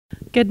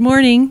Good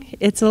morning.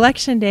 It's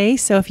election day,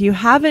 so if you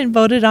haven't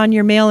voted on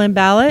your mail-in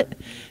ballot,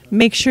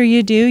 make sure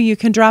you do. You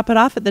can drop it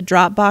off at the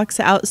drop box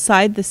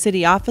outside the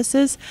city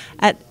offices,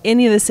 at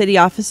any of the city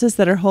offices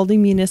that are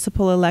holding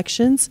municipal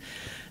elections.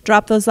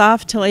 Drop those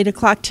off till 8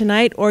 o'clock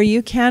tonight, or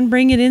you can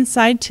bring it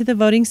inside to the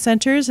voting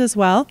centers as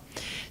well.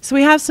 So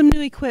we have some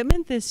new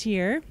equipment this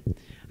year.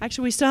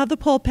 Actually, we still have the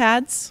poll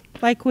pads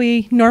like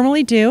we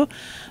normally do,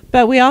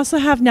 but we also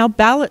have now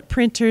ballot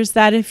printers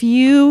that if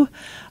you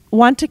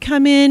want to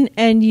come in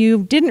and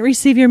you didn't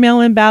receive your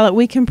mail-in ballot,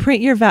 we can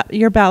print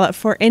your ballot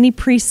for any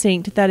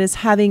precinct that is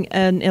having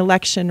an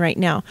election right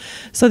now.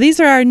 So these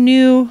are our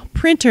new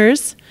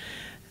printers.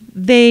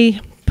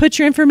 They put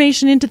your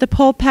information into the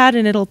poll pad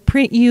and it'll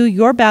print you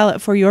your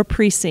ballot for your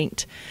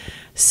precinct.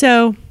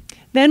 So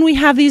then we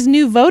have these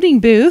new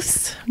voting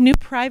booths, new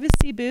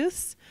privacy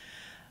booths,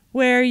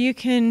 where you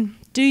can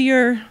do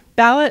your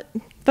ballot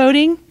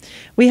voting.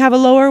 We have a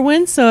lower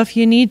one, so if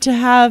you need to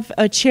have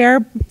a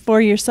chair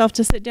for yourself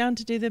to sit down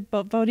to do the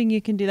voting,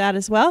 you can do that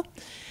as well.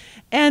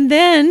 And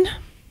then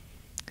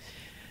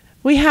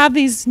we have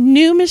these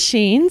new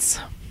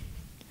machines,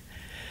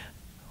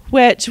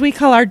 which we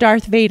call our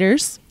Darth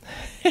Vaders.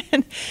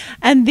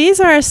 And these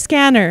are a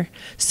scanner.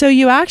 So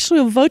you actually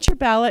will vote your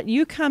ballot.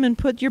 You come and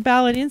put your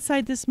ballot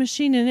inside this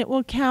machine and it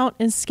will count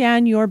and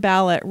scan your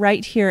ballot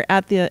right here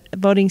at the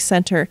voting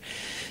center.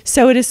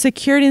 So it is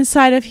secured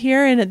inside of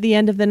here, and at the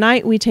end of the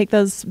night we take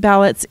those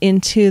ballots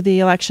into the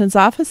elections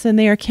office and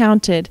they are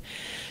counted.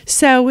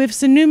 So we have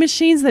some new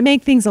machines that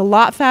make things a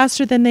lot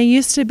faster than they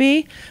used to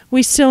be.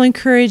 We still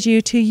encourage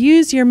you to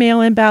use your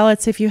mail-in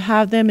ballots if you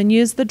have them, and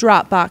use the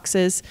drop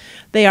boxes.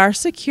 They are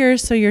secure,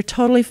 so you're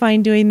totally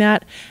fine doing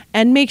that.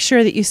 And make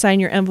sure that you sign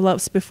your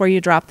envelopes before you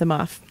drop them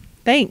off.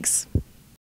 Thanks.